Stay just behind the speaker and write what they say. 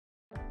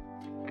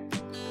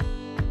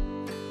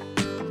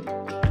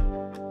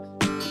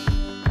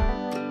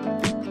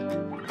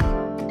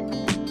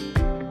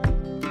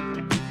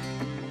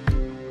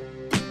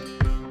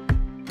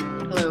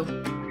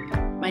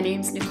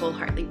name's Nicole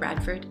Hartley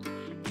Bradford,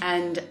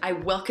 and I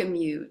welcome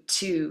you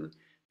to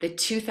the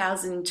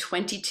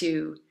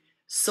 2022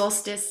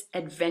 Solstice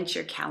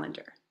Adventure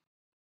Calendar.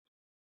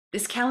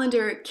 This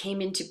calendar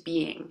came into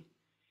being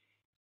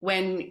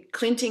when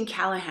Clinton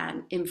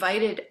Callahan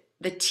invited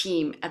the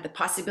team at the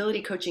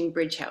Possibility Coaching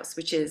Bridge House,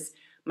 which is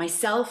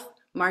myself,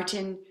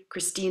 Martin,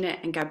 Christina,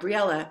 and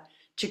Gabriela,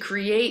 to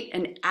create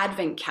an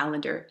Advent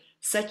calendar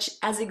such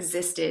as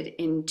existed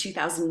in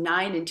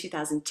 2009 and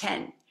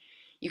 2010.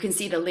 You can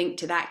see the link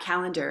to that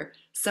calendar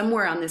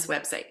somewhere on this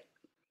website.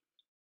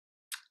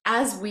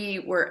 As we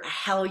were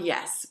hell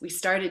yes, we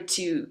started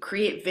to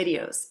create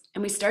videos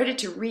and we started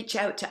to reach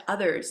out to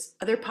other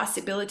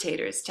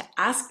possibilitators to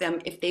ask them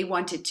if they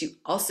wanted to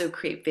also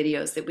create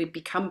videos that would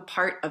become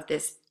part of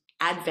this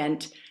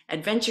Advent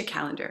adventure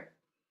calendar.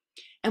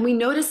 And we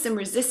noticed some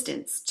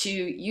resistance to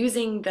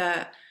using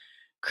the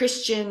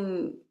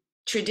Christian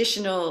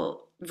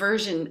traditional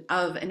version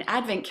of an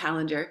Advent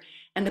calendar,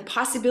 and the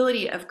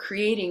possibility of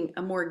creating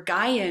a more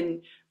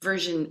Gaian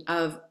version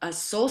of a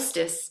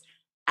solstice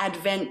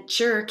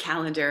adventure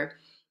calendar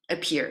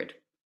appeared.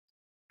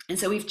 And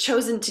so we've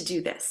chosen to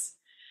do this.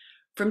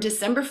 From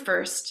December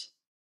 1st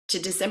to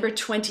December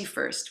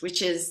 21st,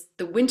 which is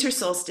the winter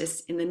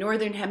solstice in the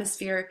Northern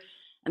Hemisphere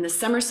and the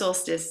summer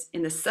solstice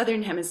in the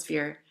Southern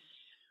Hemisphere,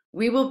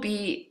 we will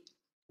be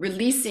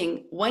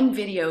releasing one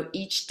video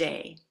each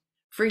day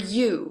for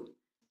you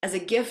as a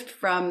gift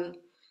from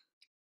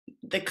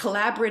the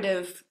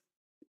collaborative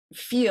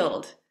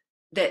field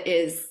that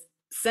is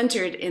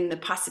centered in the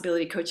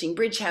Possibility Coaching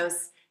Bridge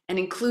House and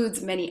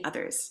includes many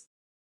others.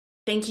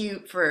 Thank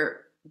you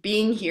for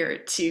being here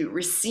to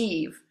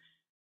receive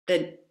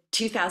the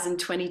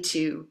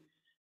 2022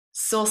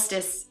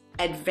 Solstice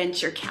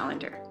Adventure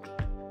Calendar.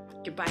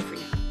 Goodbye for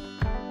now.